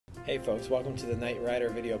Hey folks, welcome to the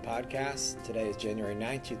Knightrider Video Podcast. Today is January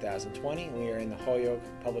 9th, 2020, and we are in the Holyoke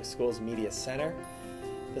Public Schools Media Center.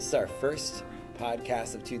 This is our first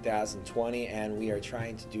podcast of 2020, and we are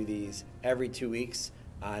trying to do these every 2 weeks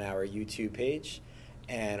on our YouTube page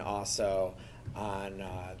and also on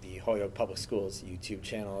the Holyoke Public Schools YouTube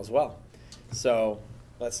channel as well. So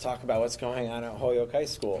let's talk about what's going on at Holyoke High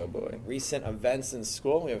School. Oh boy. Recent events in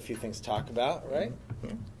school. We have a few things to talk about, right?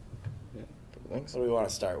 Mm-hmm. Thanks. What do we want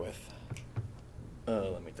to start with?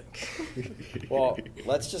 Let me think. Well,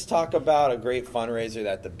 let's just talk about a great fundraiser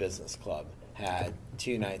that the business club had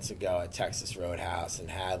 2 nights ago at Texas Roadhouse in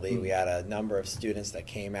Hadley. We had a number of students that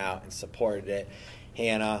came out and supported it.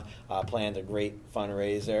 Hannah planned a great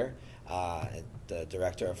fundraiser, the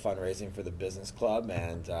director of fundraising for the business club,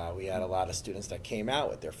 and we had a lot of students that came out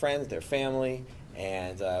with their friends, their family,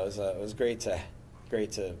 and it was great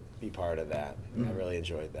to be part of that. I really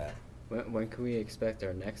enjoyed that. When can we expect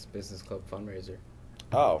our next business club fundraiser?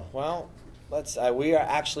 Oh, well, we are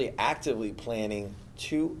actually actively planning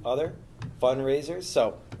 2 other fundraisers.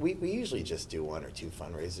 So we usually just do 1 or 2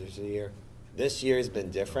 fundraisers a year. This year has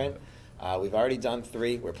been different. We've already done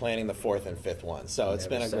 3. We're planning the 4th and 5th one. So it's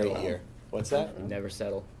been a great year. What's that? Never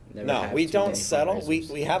settle. No, we don't settle.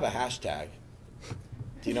 We have a hashtag.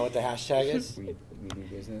 Do you know what the hashtag is? We do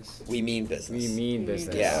business. We mean business. We mean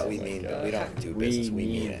business. Yeah, we mean business. We don't do business. We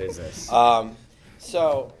mean it. Business.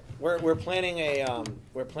 So we're planning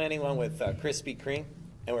one with Krispy Kreme,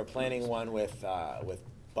 and we're planning one with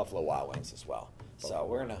Buffalo Wild Wings as well. So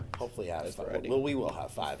we're gonna hopefully have 5. Well, we will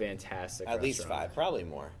have 5. Fantastic. At least 5, probably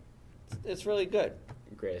more. It's really good.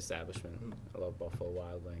 Great establishment. I love Buffalo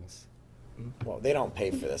Wild Wings. Well, they don't pay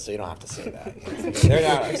for this, so you don't have to say that. They're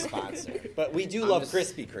not our sponsor. But we do love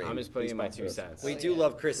Krispy Kreme. I'm just putting in my 2 cents. We do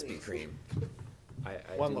love Krispy Kreme. I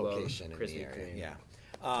One do location love in Krispy the area. Kreme. Yeah.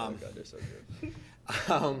 Oh God, they're so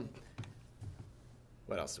good.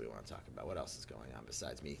 What else do we want to talk about? What else is going on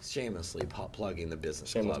besides me shamelessly plugging the business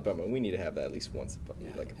Shameless club? plug. We need to have that at least once.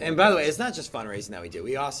 And by the way, it's not just fundraising that we do.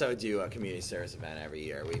 We also do a community service event every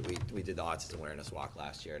year. We did the Autism Awareness Walk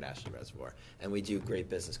last year at Ashley Reservoir, and we do great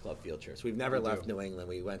business club field trips. We've never left New England.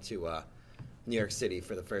 We went to New York City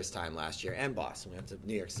for the first time last year, and Boston. We went to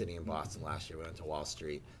New York City and Boston last year. We went to Wall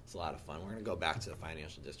Street. It's a lot of fun. We're going to go back to the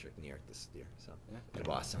financial district in New York this year. So in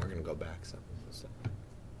Boston, we're going to go back. So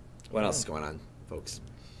what else is going on, folks?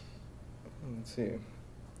 Let's see.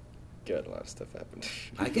 Got a lot of stuff happened.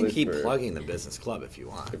 I can keep plugging the business club if you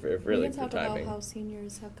want. If We really can for talk timing. about how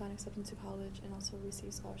seniors have gotten accepted to college and also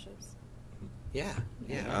received scholarships. Yeah.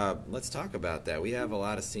 Let's talk about that. We have a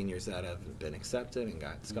lot of seniors that have been accepted and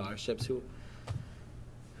got scholarships.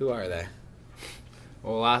 Who are they?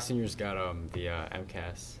 Well, a lot of seniors got the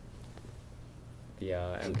MCAS. The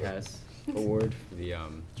MCAS award for the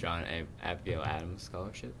John Abigail Adams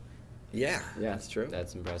Scholarship. Yeah, that's true.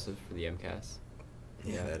 That's impressive for the MCAS.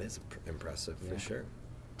 Yeah, that is impressive for sure.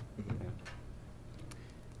 Yeah.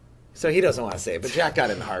 So he doesn't want to say it, but Jack got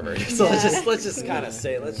into Harvard. So let's just kind of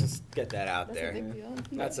say, let's just get that out That's there. a big deal.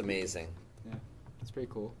 That's amazing. Yeah, it's pretty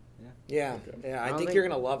cool. Yeah, Okay. I think you're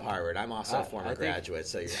gonna love Harvard. I'm also a former graduate,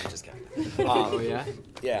 so I'm just kidding. Oh yeah.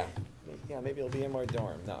 Yeah. Maybe it'll be in my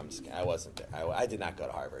dorm. No, I'm just kidding. I wasn't there. I did not go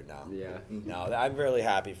to Harvard. No. Yeah. No, I'm really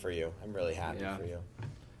happy for you. I'm really happy for you.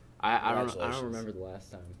 I don't remember the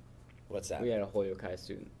last time. What's that? We had a Holyoke High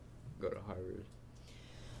student go to Harvard.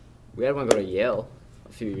 We had one go to Yale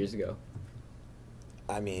a few years ago.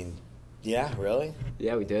 I mean, yeah, really?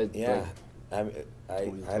 Yeah, we did. Yeah.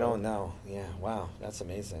 I don't know. Yeah, wow, that's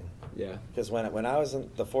amazing. Yeah. Because when I was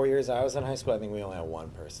in the 4 years I was in high school, I think we only had 1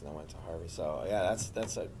 person that went to Harvard. So yeah,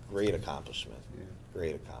 that's a great accomplishment. Yeah.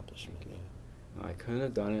 Great accomplishment. Yeah. I couldn't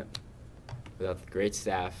have done it without the great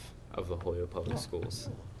staff of the Holyoke Public Schools.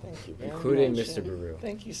 Thank you very Including much. Mr. Baru.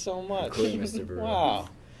 Thank you so much. Including Mr. Baru. Wow.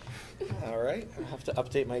 All right. I'll have to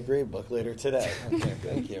update my grade book later today. Okay,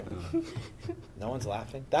 thank you. No one's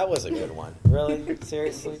laughing? That was a good one. Really?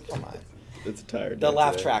 Seriously? Come on. It's tired. The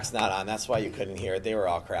laugh track's not on. That's why you couldn't hear it. They were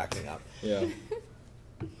all cracking up. Yeah.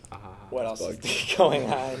 What else is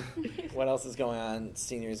going on? What else is going on?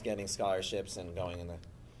 Seniors getting scholarships and going in the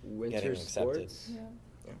Winter getting accepted. sports.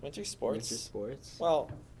 Yeah. Winter sports. Winter sports. Well,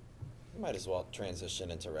 we might as well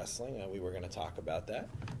transition into wrestling. We were going to talk about that.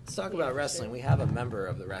 Let's talk about wrestling. sure. We have a member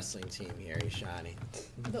of the wrestling team here, Ishani.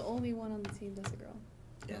 The only one on the team that's a girl.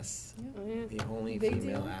 Yes, Yeah. the only Big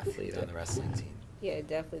female deal. athlete on the wrestling team. Yeah,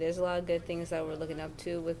 definitely. There's a lot of good things that we're looking up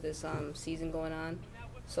to with this season going on.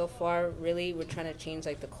 So far, really, we're trying to change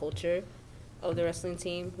like the culture of the wrestling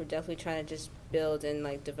team. We're definitely trying to just build and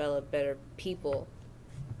like develop better people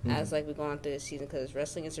as like we go on through the season, because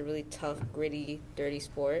wrestling is a really tough, gritty, dirty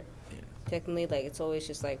sport. technically, like, it's always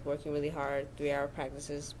just, like, working really hard, 3-hour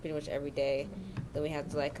practices pretty much every day. Then we have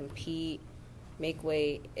to, like, compete, make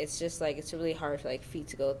weight. It's just, like, it's really hard for, like, feet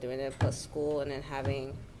to go through, and then plus school, and then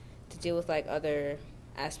having to deal with, like, other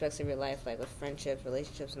aspects of your life, like with friendships,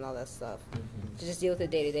 relationships, and all that stuff. To just deal with it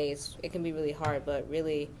day to day, it can be really hard, but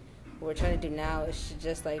really what we're trying to do now is to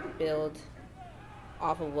just, like, build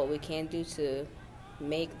off of what we can do to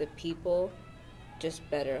make the people just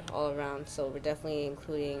better all around. So we're definitely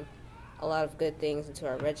including a lot of good things into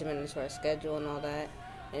our regimen, into our schedule and all that,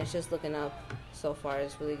 and it's just looking up so far.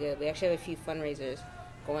 It's really good. We actually have a few fundraisers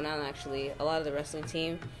going on, actually. A lot of the wrestling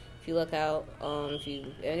team, if you look out, if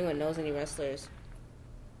anyone knows any wrestlers,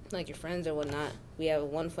 like your friends or whatnot, we have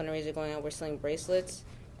one fundraiser going on. We're selling bracelets,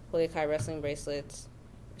 Holyoke High wrestling bracelets.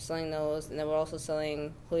 We're selling those, and then we're also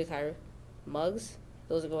selling Holyoke High mugs.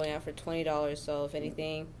 Those are going out for $20. So if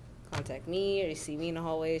anything, contact me, or you see me in the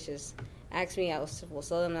hallways, just ask me. We'll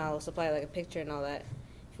sell them, and I'll supply, like, a picture and all that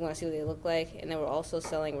if you want to see what they look like. And then we're also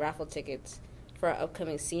selling raffle tickets for our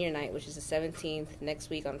upcoming senior night, which is the 17th next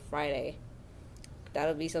week on Friday.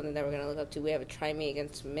 That'll be something that we're going to look up to. We have a tri-meet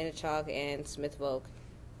against Minnetonka and Smith Vogue.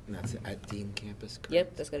 And that's at Dean campus, correct?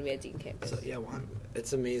 Yep, that's going to be at Dean campus. So, yeah,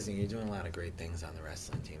 it's amazing. You're doing a lot of great things on the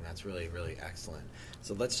wrestling team. That's really, really excellent.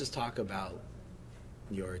 So let's just talk about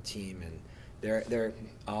your team. And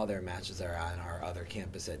all their matches are on our other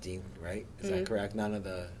campus at Dean, right? Is that correct? None of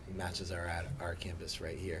the matches are at our campus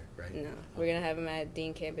right here, right? No, we're going to have them at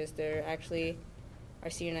Dean campus. They're actually our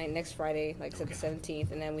senior night next Friday, like I said, the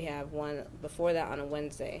 17th. And then we have one before that on a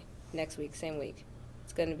Wednesday, next week, same week.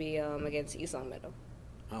 It's going to be against East Long Meadow.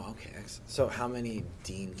 Oh, okay, excellent. So how many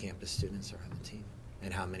Dean campus students are on the team?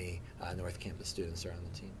 And how many North campus students are on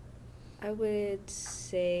the team? I would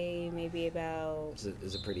say maybe about...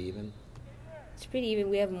 Is it pretty even? It's pretty even.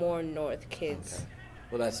 We have more North kids. Okay.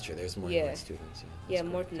 Well, that's true. There's more North students. Yeah,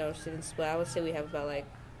 more North students. But I would say we have about, like,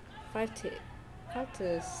 5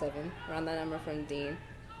 to 7, around that number from Dean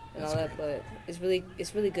and all that. But it's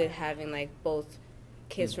really good having, like, both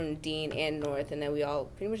kids from Dean and North, and then we all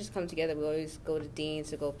pretty much just come together. We always go to Dean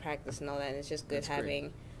to go practice and all that, and it's just good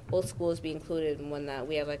having both schools be included and whatnot.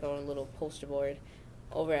 We have, like, our own little poster board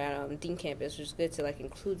over at Dean campus, which is good to, like,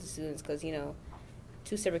 include the students because, you know,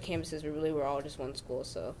 2 separate campuses, but really we're all just one school,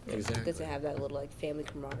 so it's good to have that little, like, family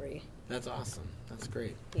camaraderie. That's awesome. That's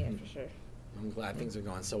great. Yeah, for sure. I'm glad things are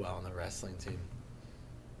going so well on the wrestling team.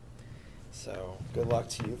 So good luck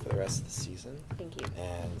to you for the rest of the season. Thank you.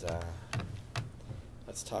 And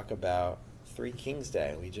let's talk about Three Kings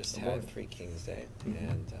Day. We just had Three Kings Day.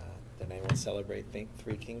 And did anyone celebrate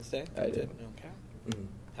Three Kings Day? I did. Okay.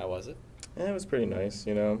 How was it? Yeah, it was pretty nice,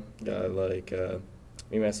 you know. Got, like,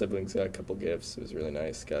 me and my siblings got a couple gifts. It was really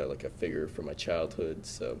nice. Got, like, a figure from my childhood,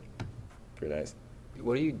 so pretty nice.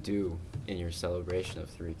 What do you do in your celebration of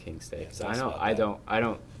Three Kings Day? Because Yeah, I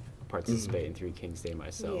don't participate in Three Kings Day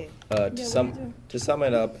myself. Yeah. To sum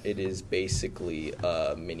it up, it is basically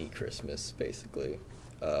mini Christmas, basically.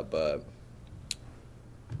 But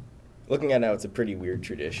looking at it now, it's a pretty weird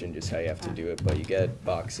tradition, just how you have to do it. But you get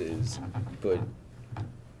boxes, put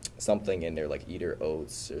something in there, like either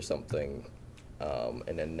oats or something.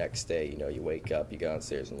 And then next day, you know, you wake up, you go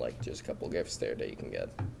downstairs, and, like, just a couple gifts there that you can get.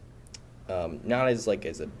 Not as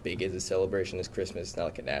big as a celebration as Christmas, not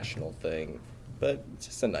like a national thing, but it's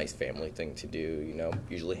just a nice family thing to do, you know.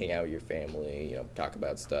 Usually hang out with your family, you know, talk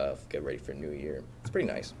about stuff, get ready for New Year. It's pretty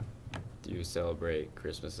nice. Do you celebrate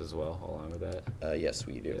Christmas as well along with that? Yes,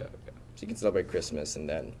 we do. Yeah, okay. So you can celebrate Christmas, and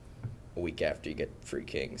then a week after you get Three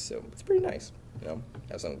Kings, so it's pretty nice, you know.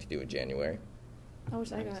 Have something to do in January. I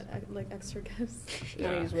wish I got, like, extra gifts.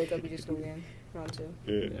 Now you just wake up, you just go in, round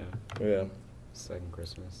 2. Yeah. Second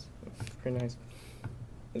Christmas. Pretty nice.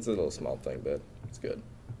 It's a little small thing, but it's good.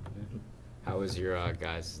 Yeah. How was your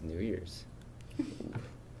guys' New Year's?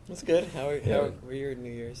 That's good. How were your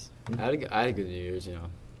New Year's? I had a good New Year's, you know.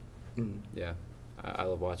 Mm. Yeah. I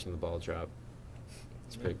love watching the ball drop.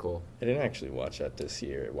 It's pretty cool. I didn't actually watch that this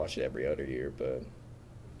year. I watch it every other year, but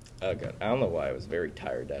oh god, I don't know why I was very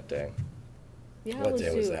tired that day. Yeah, What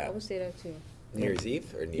day was that? I would say that too. New Year's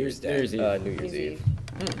Eve or New Year's Day? New Year's Eve. New Year's Eve.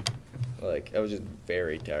 Like, I was just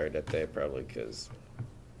very tired that day, probably because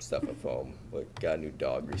stuff at home. Like, got a new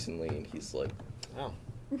dog recently, and he's, like, Oh.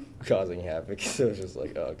 causing havoc. So it was just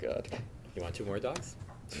like, oh god. You want 2 more dogs?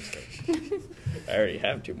 I already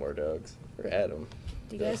have 2 more dogs. Or had them.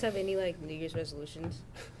 Do you guys have any, like, New Year's resolutions?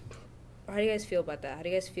 Or how do you guys feel about that? How do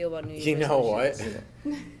you guys feel about New Year's You know what? resolutions?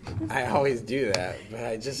 I always do that, but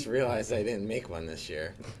I just realized I didn't make one this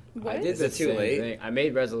year. What? I did Is the it too same late? thing. I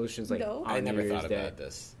made resolutions like No. on I never New Year's thought Day. about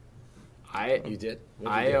this. You did?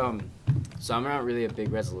 So I'm not really a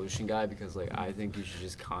big resolution guy because like I think you should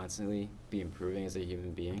just constantly be improving as a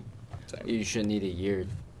human being. Same. You shouldn't need a year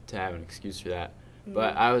to have an excuse for that.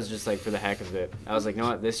 But I was just like, for the heck of it, I was like, you know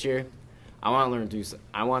what, this year I want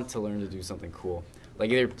to learn to do something cool. Like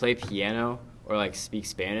either play piano or like speak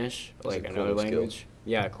Spanish or like another language. Skill.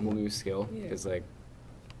 Yeah, a cool new skill. Because like,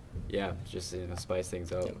 yeah, just spice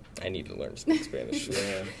things up. I need to learn to speak Spanish.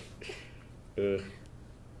 Yeah.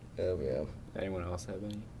 Yeah. Anyone else have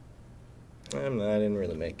any? I didn't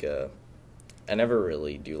really make I never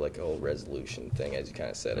really do like a whole resolution thing, as you kind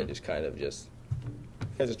of said. I just kind of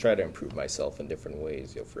I just try to improve myself in different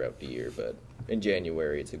ways, throughout the year. But in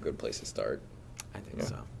January, it's a good place to start. I think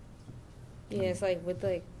so. Yeah, it's like with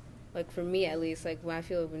like for me at least, like when I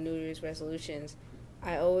feel with New Year's resolutions,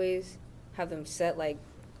 I always have them set like,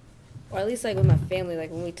 or at least like with my family,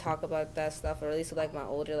 like when we talk about that stuff, or at least with like my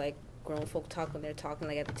older like grown folk talk when they're talking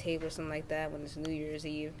like at the table or something like that when it's New Year's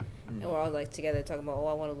Eve, and we're all like together talking about,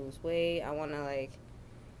 I want to lose weight, I want to like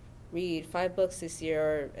read 5 books this year,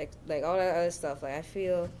 or like all that other stuff. Like I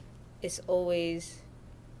feel it's always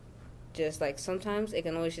just like sometimes it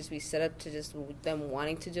can always just be set up to just them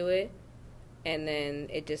wanting to do it, and then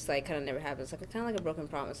it just like kind of never happens. Like it's kind of like a broken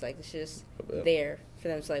promise. Like it's just there for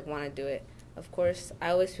them to like want to do it. Of course, I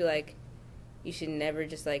always feel like you should never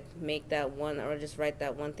just like make that one or just write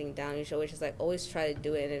that one thing down. You should always just like always try to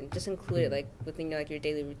do it and just include it like within your, like your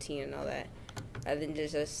daily routine and all that, rather than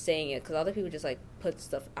just saying it. Because other people just like put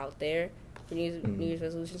stuff out there for New Year's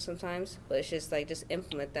resolutions sometimes, but it's just like just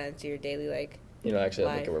implement that into your daily like. Actually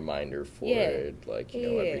life. have like a reminder for it, like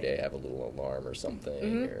every day have a little alarm or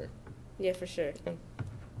something. Or yeah, for sure.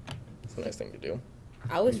 It's a nice thing to do.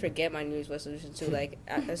 I always forget my New Year's resolution too. Like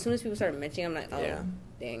as soon as people start mentioning, I'm like, oh,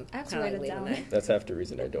 dang. I have to write it down. That's half the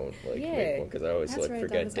reason I don't make one, because I always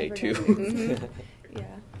forget day 2.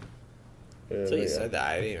 So you said that,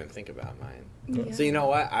 I didn't even think about mine. Yeah. So you know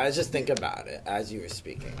what? I was just thinking about it as you were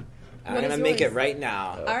speaking. I'm going to make it right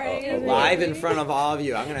now. All right. Live in front of all of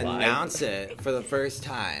you. I'm going to announce it for the first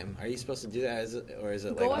time. Are you supposed to do that, or is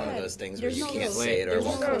it like one of those things where you can't say it or it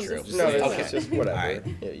won't come true? No, okay. It's just whatever. All right.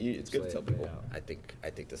 Yeah, it's good to tell people. I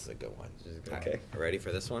think this is a good one. Okay. Ready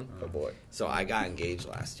for this one? Oh boy. So I got engaged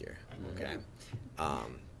last year. Okay.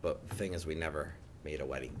 But the thing is, we never made a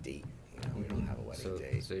wedding date. We don't have a wedding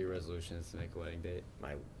date. So your resolution is to make a wedding date?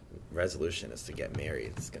 My resolution is to get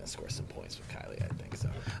married. It's going to score some points with Kylie, I think so.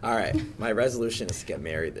 All right. My resolution is to get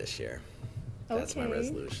married this year. That's my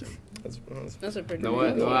resolution. That's a pretty good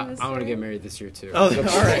one. No, I want to get married this year, too. Oh,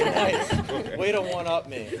 all right. Nice. Way to one-up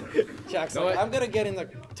me. Jackson, I'm going to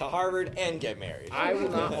get to Harvard and get married. I will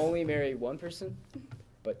not only marry one person,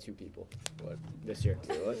 but 2 people. What? This year.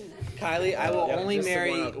 Kylie, I will only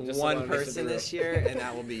marry one one person this year, and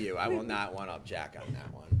that will be you. I will not one-up Jack on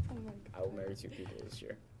that one. Oh my God. I will marry 2 people this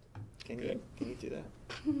year. Can you do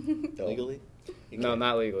that? Legally? No,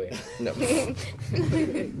 not legally. No.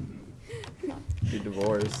 You're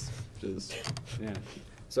divorced. Yeah.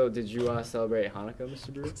 So did you celebrate Hanukkah,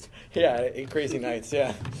 Mr. Brew? Yeah, 8 crazy nights,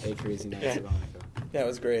 yeah. 8 crazy nights of Hanukkah. Yeah, it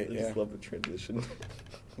was great, I just love the transition.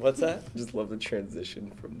 What's that? Just love the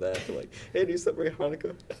transition from that to like, hey, do you celebrate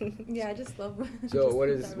Hanukkah? Yeah, I just love. So what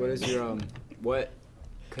is your what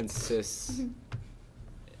consists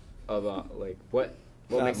of like what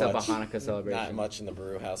makes up a Hanukkah celebration? Not much in the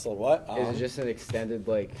Brew household. What? Is it just an extended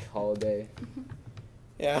like holiday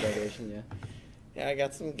celebration? Yeah. Yeah, I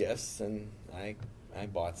got some gifts and I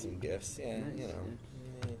bought some gifts. Yeah, Nice,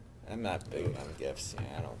 I'm not big on gifts.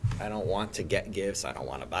 Yeah, I don't want to get gifts. I don't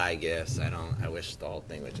want to buy gifts. I wish the whole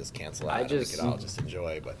thing would just cancel out. We could all just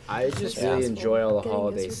enjoy. But I just really enjoy all the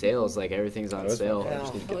holiday sales. Like everything's on sale. I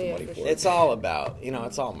just need to get the money for it. It's all about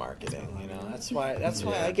it's all marketing. That's why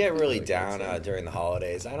I get really down during the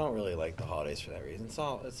holidays. I don't really like the holidays for that reason. It's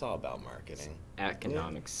all about marketing.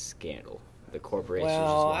 Economic scandal. The corporations Well,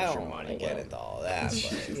 just want I your don't want money. to get into all that,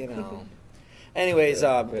 but Anyways,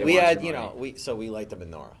 we had we light the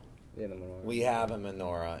menorah. Yeah, the menorah. We have a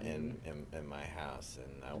menorah in my house,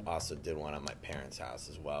 and I also did one at my parents' house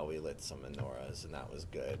as well. We lit some menorahs, and that was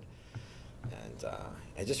good. And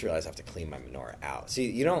I just realized I have to clean my menorah out. See,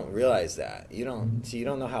 you don't realize that. You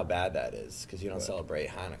don't know how bad that is because you don't celebrate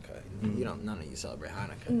Hanukkah. None of you celebrate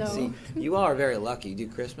Hanukkah. No. See, you all are very lucky. You do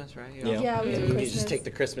Christmas, right? Yeah, we do You Christmas. just take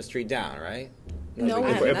the Christmas tree down, right? No,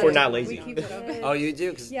 if we're not we lazy. keep it up. Oh, you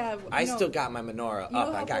do? Cause Yeah, I still got my menorah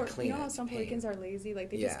up. I got clean. You know how some Puerto are lazy? Like,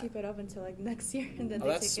 they just keep it up until, like, next year, and then they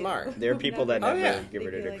that's take smart. it. There are people that Oh, never yeah. get rid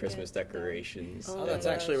of They their like Christmas it. decorations. Oh, that's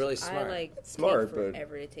actually really smart. I like Smart, take but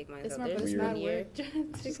forever to take mine It's out. smart, but There's it's one mad year. work.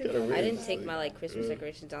 Just gotta I didn't take my like Christmas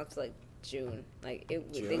decorations down to like June. Like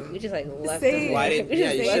June? we just like left Same. it. Why We didn't?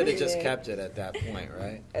 Yeah, you left should have it just there. kept it at that point,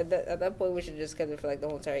 right? At that point, we should just kept it for like the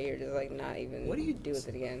whole entire year, just like not even What do you do with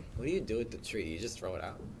it again. What do you do with the tree? You just throw it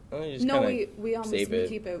out? Well, you just No, kinda we almost save it.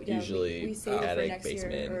 keep it. Yeah, Usually we save it for attic, next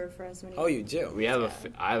basement. year or for us when. Oh, you do. We have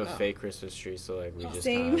I have a Oh. fake Christmas tree, so like we just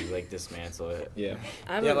Same. kind of like dismantle it. Yeah.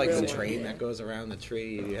 I have You have a like real the one. train that goes around the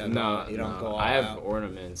tree. You have No, you don't no. go all I have out.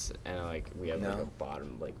 ornaments and like we have like No. a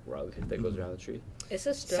bottom like rug that goes around the tree. It's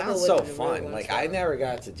a struggle. Sounds with so the real fun. ones, Like though. I never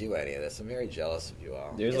got to do any of this. I'm very jealous of you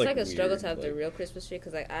all. There's It's like a struggle weird, to have the like- real Christmas tree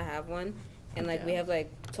because like I have one, and like we Yeah. have like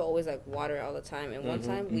to always like water it all the time. And one Mhm.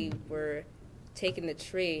 time we were taking the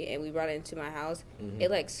tree and we brought it into my house. Mhm. It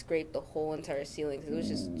like scraped the whole entire ceiling 'cause it was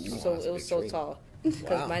just Wow, so that's a it was big so tree. tall. Because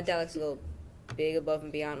Wow. my dad likes to go big above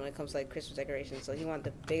and beyond when it comes to like Christmas decorations. So he wanted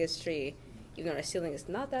the biggest tree, even though our ceiling is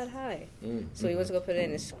not that high. Mm. So he went to go put it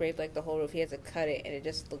in and scraped like the whole roof. He had to cut it and it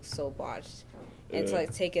just looked so botched. And to Yeah.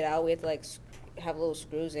 like take it out, we had to like have little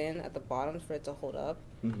screws in at the bottom for it to hold up.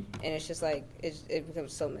 Mhm. And it's just like it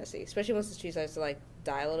becomes so messy, especially once the tree starts to like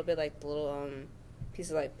die a little bit, like the little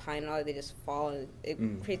pieces of like pine and all that, they just fall and it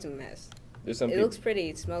Mm. creates a mess. There's some It people. looks pretty,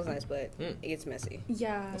 it smells nice, but Mm. it gets messy.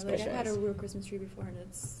 Yeah, That's like I've special. had a real Christmas tree before, and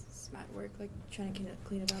it's mad work. Like trying to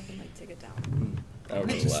clean it up and like take it down. I don't I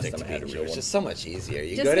remember the just last stick time I to had a being real Jewish. one. It's so much easier.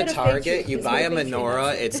 You Just go to get a fake Target, tree. you Just buy a get a fake tree,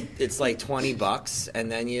 menorah. that's It's like $20, and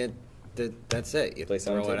then that's it. You Place it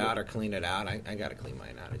on throw it the table. out or clean it out. I gotta clean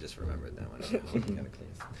mine out. I just remembered that one. I gotta clean.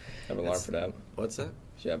 Have an alarm for that. What's that?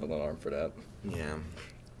 Should have an alarm for that. Yeah.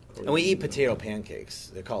 And we eat potato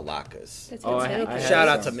pancakes. They're called latkes. That's Oh, good. I had Shout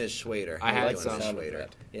out to some. Ms. Schwader. I had How you doing, some. Ms. Sound of Schwader.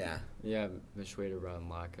 that. Yeah. Yeah, Miss Schwader brought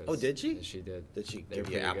latkes. Oh, did she? Yeah, she did. Did she They were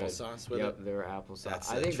give you pretty good. applesauce with yep, it? they were applesauce.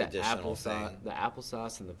 That's I a think the traditional applesauce, thing. the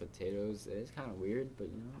applesauce and the potatoes is kind of weird, but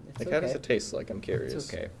you know, it's Like, okay. how does it taste like? I'm curious.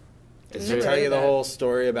 It's okay. Did Is you Did I there- tell you the that? whole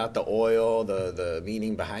story about the oil, the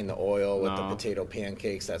meaning behind the oil with the No. potato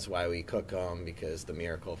pancakes? That's why we cook them, because the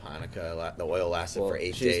miracle of Hanukkah, the oil lasted for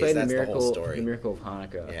 8 she days. explained That's the miracle, the whole story. the miracle of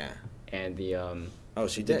Hanukkah. Yeah. And the Oh,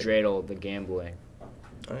 she the did. dreidel, the gambling.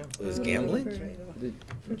 Oh, yeah. It was gambling?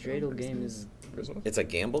 The dreidel game is Christmas. It's a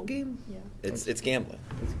gamble game? Yeah. It's gambling.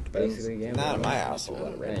 basically gambling. Not in my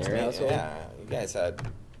household. In your household? Yeah, you guys had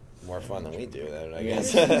more fun than we do, then, I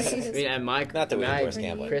guess. I mean, at my Not that we my endorse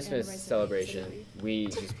gambling. Christmas Yeah, right. celebration, we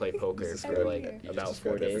just play poker This is for good. like You You about just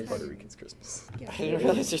 4 described every days. Puerto Rican's Christmas. I didn't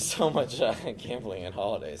realize there's so much gambling and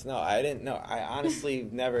holidays. No, I didn't know. I honestly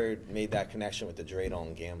never made that connection with the dreidel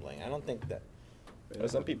and gambling. I don't think that. Well,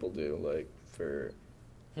 some people do, like, for...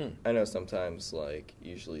 Hmm. I know sometimes, like,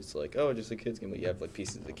 usually it's like, oh, just a kid's game, you have, like,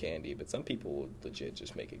 pieces of candy, but some people would legit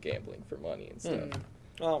just make it gambling for money and stuff.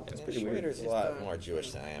 Well, It's yeah, pretty weird. Schroeder's a It's lot not- more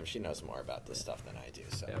Jewish than I am. She knows more about this stuff than I do.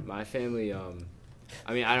 So. Yeah, my family.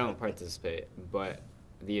 I mean, I don't participate, but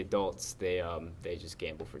the adults they just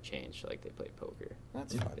gamble for change. Like they play poker.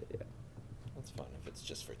 That's fun. Yeah, That's fun if it's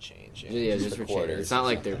just for change. yeah, just the for change. quarters It's not or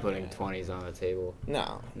like they're something, putting yeah. 20s on the table.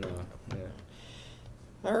 No. No. Yeah.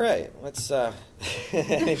 All right. Let's.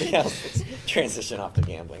 Anything else? Let's transition off to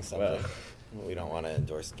gambling subject. We don't want to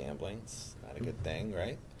endorse gambling. It's not a good thing,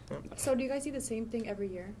 right? So do you guys do the same thing every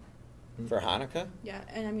year? For Hanukkah? Yeah,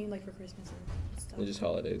 and I mean like for Christmas and stuff. They're just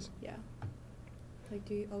holidays. Yeah. Like,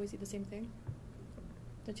 do you always eat the same thing?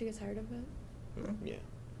 Don't you get tired of it? Yeah.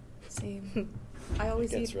 Same. I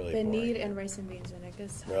always gets eat really beignet boring. and rice and beans, and it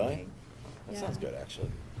gets Really? tiring. That Yeah. sounds good,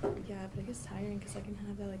 actually. Yeah, but it gets tiring because I can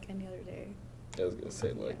have that like any other day. I was going to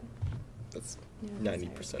say, like, Yeah. that's Yeah, it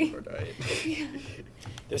 90% gets of our tiring. diet. Yeah.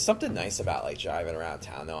 There's something nice about like driving around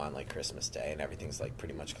town though on like Christmas Day and everything's like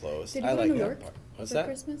pretty much closed. Did you I go like to New that York part. What's for that?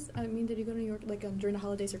 Christmas? I mean, did you go to New York like during the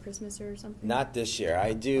holidays or Christmas or something? Not this year.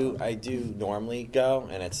 I do normally go,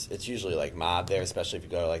 and it's usually like mob there, especially if you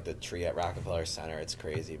go to like the tree at Rockefeller Center. It's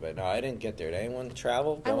crazy, but no, I didn't get there. Did anyone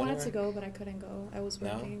travel? I Go wanted to anywhere? go, but I couldn't go. I was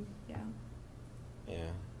No? working. Yeah, Yeah.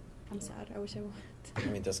 I'm sad. I wish I went. I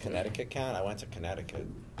mean, does Connecticut count? I went to Connecticut.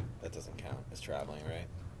 That doesn't count as traveling, right?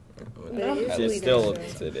 But it is It's really still,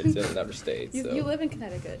 nice, it's in another state, You, so... you live in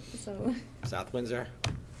Connecticut, so. South Windsor.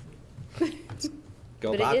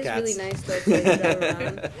 Go But Bobcats. it is really nice though to drive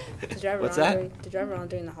around. To drive What's around that? During, to drive around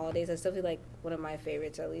during the holidays. I still feel like one of my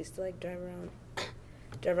favorites, at least, to like drive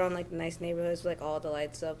around like nice neighborhoods with like all the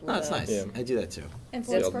lights up. Oh, lit that's up. nice. Yeah. I do that too. And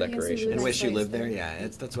See all Forest the Park has some decorations. really And nice wish you lights lived there. there. Yeah,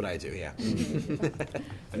 that's what I do. Yeah.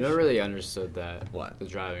 I've never really understood that. What? The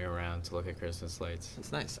driving around to look at Christmas lights.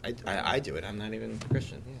 It's nice. I do it. I'm not even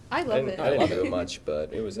Christian. Yeah. I love it. I didn't love do it. it much,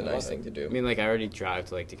 but it was a I love nice it. thing to do. I mean, like I already drive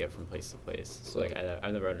to get from place to place. So like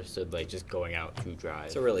I've never understood like just going out to drive.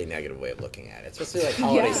 It's a really negative way of looking at it. It's especially like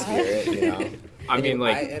holiday Yeah. spirit, you know. I mean,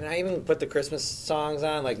 like- I even put the Christmas songs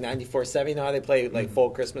on, like 94.7. You know how they play like Mm-hmm. full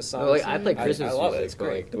Christmas songs. No, like I play Christmas I love it. music, It's but,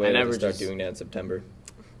 great. like, The way I I never start just doing that in September.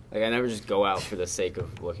 like I never just go out for the sake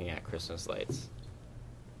of looking at Christmas lights.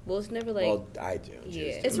 Well, it's never like. Well, I do.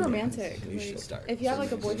 Yeah. It's romantic. You Like, should start. If you have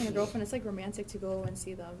like a boyfriend or girlfriend, it's like romantic to go and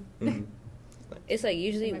see them. Mhm. It's like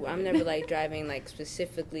usually Oh my God. I'm never like driving like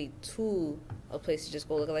specifically to a place to just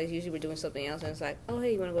go look at lights. Usually we're doing something else, and it's like, oh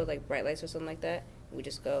hey, you want to go to like bright lights or something like that? We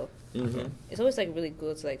just go. Mm-hmm. It's always like really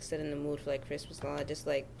good to like set in the mood for like Christmas and all that. Just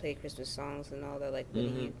like play Christmas songs and all that, like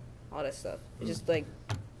really all that stuff. It's just like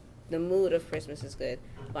the mood of Christmas is good.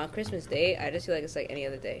 But on Christmas Day, I just feel like it's like any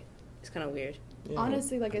other day. It's kind of weird. Yeah.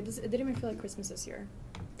 Honestly, like it didn't even feel like Christmas this year.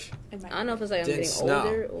 In my I don't know if it's like I'm Didn't getting snow.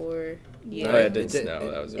 older or Yeah. Oh, yeah, it did It did- snow.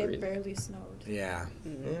 That was a It reason. barely snowed. Yeah,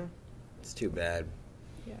 Mhm. Yeah. it's too bad.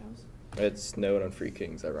 Yeah. It snowed on Free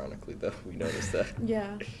Kings, ironically, though. We noticed that.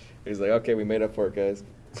 Yeah. He was like, okay, we made up for it, guys.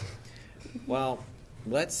 Well,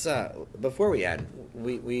 let's before we end,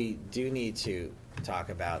 we do need to talk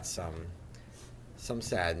about some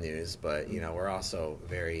sad news, but you know we're also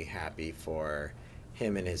very happy for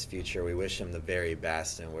him and his future. We wish him the very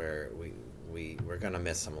best, and we're gonna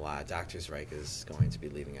miss him a lot. Dr. Reich is going to be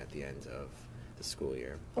leaving at the end of the school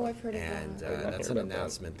year, Oh, I've heard of and that. I did not that's hear an about that.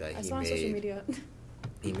 announcement that I he saw on social made. media.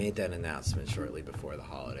 He made that announcement shortly before the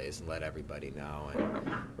holidays and let everybody know, and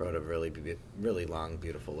wrote a really long,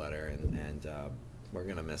 beautiful letter, and we're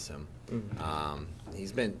gonna miss him.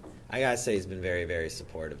 He's been, I gotta say, he's been very, very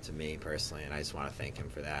supportive to me personally, and I just want to thank him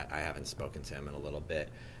for that. I haven't spoken to him in a little bit,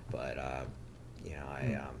 but you know,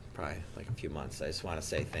 I probably like a few months. I just want to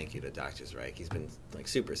say thank you to Dr. Reich. He's been like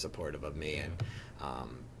super supportive of me, and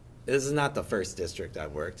this is not the first district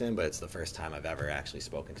I've worked in, but it's the first time I've ever actually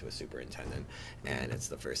spoken to a superintendent, and it's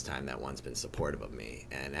the first time that one's been supportive of me.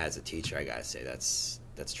 And as a teacher, I gotta say that's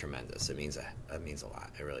tremendous. It means a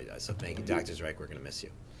lot. It really does. So thank you, Dr. Reich. We're gonna miss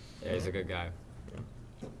you. Yeah, he's a good guy.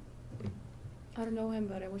 I don't know him,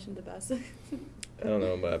 but I wish him the best. I don't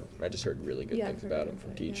know, but I just heard really good Yeah, things I've about heard him good from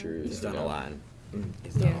things, yeah. teachers. He's you done a know. lot. Mm.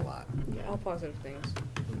 He's done Yeah. a lot. All positive things.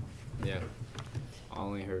 Yeah, I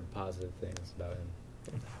only heard positive things about him.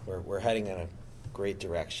 We're heading in a great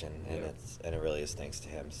direction, and Yeah. it really is thanks to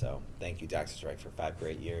him. So thank you, Dr. Reich, for 5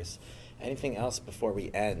 great years. Anything else before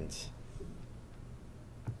we end?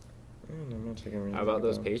 I'm not taking anything How about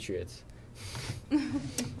those about. Patriots? Why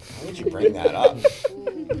would you bring that up?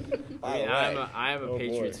 By I mean, the way, I'm a Oh, boy.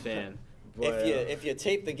 Patriots fan. But, if you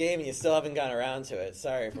tape the game and you still haven't gotten around to it,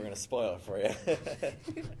 sorry if we're gonna spoil it for you.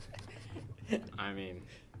 I mean,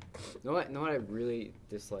 know what I really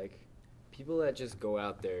dislike? People that just go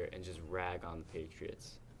out there and just rag on the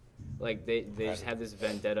Patriots. Like they just have this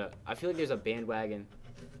vendetta. I feel like there's a bandwagon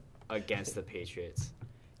against the Patriots.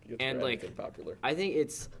 It's And, rad like, and popular. I think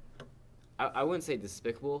it's I wouldn't say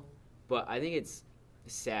despicable, but I think it's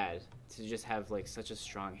sad to just have like such a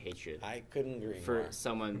strong hatred I couldn't agree for more.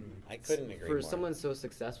 someone I couldn't agree for more. someone so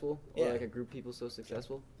successful or Yeah. like a group of people so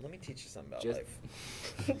successful. Let me teach you something about Just-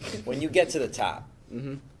 life. When you get to the top,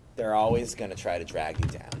 Mm-hmm. they're always gonna try to drag you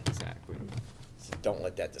down. Exactly. So don't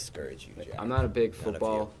let that discourage you, Jack. I'm not a big None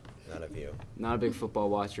football. None of you. Not a big football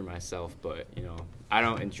watcher myself, but you know, I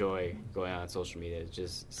don't enjoy going on social media to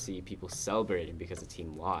just see people celebrating because the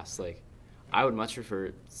team lost. Like, I would much prefer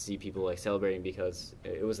to see people like celebrating because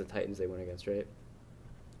it was the Titans they went against, right?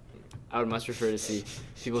 I would much prefer to see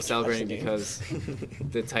people celebrating because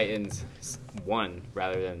the Titans won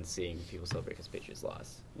rather than seeing people celebrate because Patriots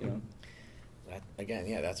lost. You know? Again,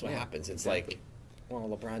 yeah, that's what Yeah, happens. It's exactly. like,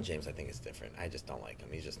 well, LeBron James, I think is different. I just don't like him.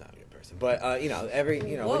 He's just not a good person. But you know,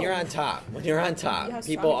 when Whoa. you're on top, You have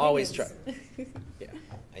people strong always try. opinions. Yeah,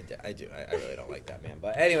 I do. I really don't like that man.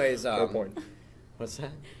 But anyways, No point. what's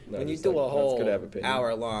that? No, when you just do like, a that's whole good to have opinion.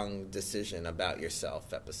 hour-long decision about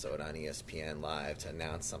yourself episode on ESPN Live to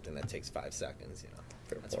announce something that takes 5 seconds, you know,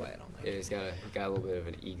 Fair that's point. why I don't like Yeah, it. he's got a little bit of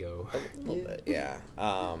an ego. A little bit, yeah.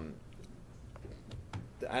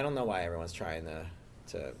 I don't know why everyone's trying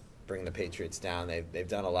to bring the Patriots down. They've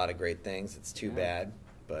done a lot of great things. It's too Yeah. bad,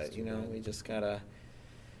 but It's you too know bad. we just gotta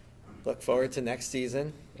look forward to next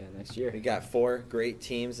season. Yeah, next year. We got 4 great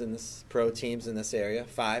teams in this pro teams in this area.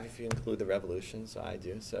 5 if you include the Revolution. So I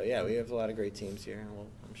do. So yeah, we have a lot of great teams here, and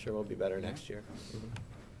I'm sure we'll be better next year.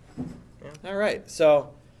 All right,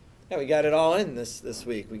 so. Yeah, we got it all in this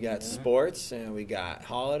week. We got sports, and we got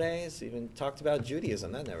holidays. Even talked about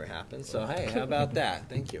Judaism. That never happened. So, hey, how about that?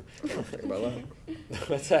 Thank you. Talk about a lot.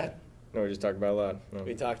 What's that? No, we just talked about a lot. No.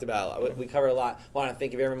 We talked about a lot. We covered a lot. Want to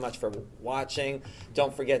thank you very much for watching.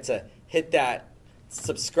 Don't forget to hit that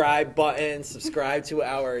subscribe button. Subscribe to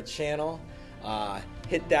our channel.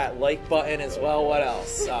 Hit that like button as well. What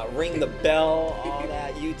else? Ring the bell. All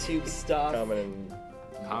that YouTube stuff. Comment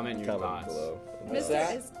Comment your thoughts. below. What's Mr.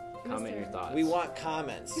 that? Is Comment your thoughts. We want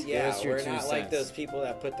comments. Yeah, us your we're 2 not like cents. those people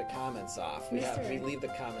that put the comments off. We Mister. leave the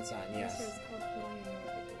comments on. Yes. It's called put on your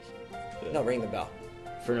notifications. No, ring the bell.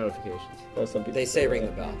 For notifications. Well, some people They say ring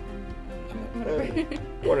the that. bell. Whatever.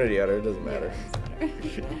 One or the other, it doesn't matter.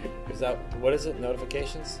 Is that what is it?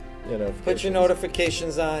 Notifications? You know, Put your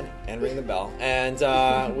notifications on and ring the bell.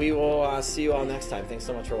 And we will see you all next time. Thanks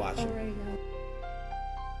so much for watching. Alright, yeah.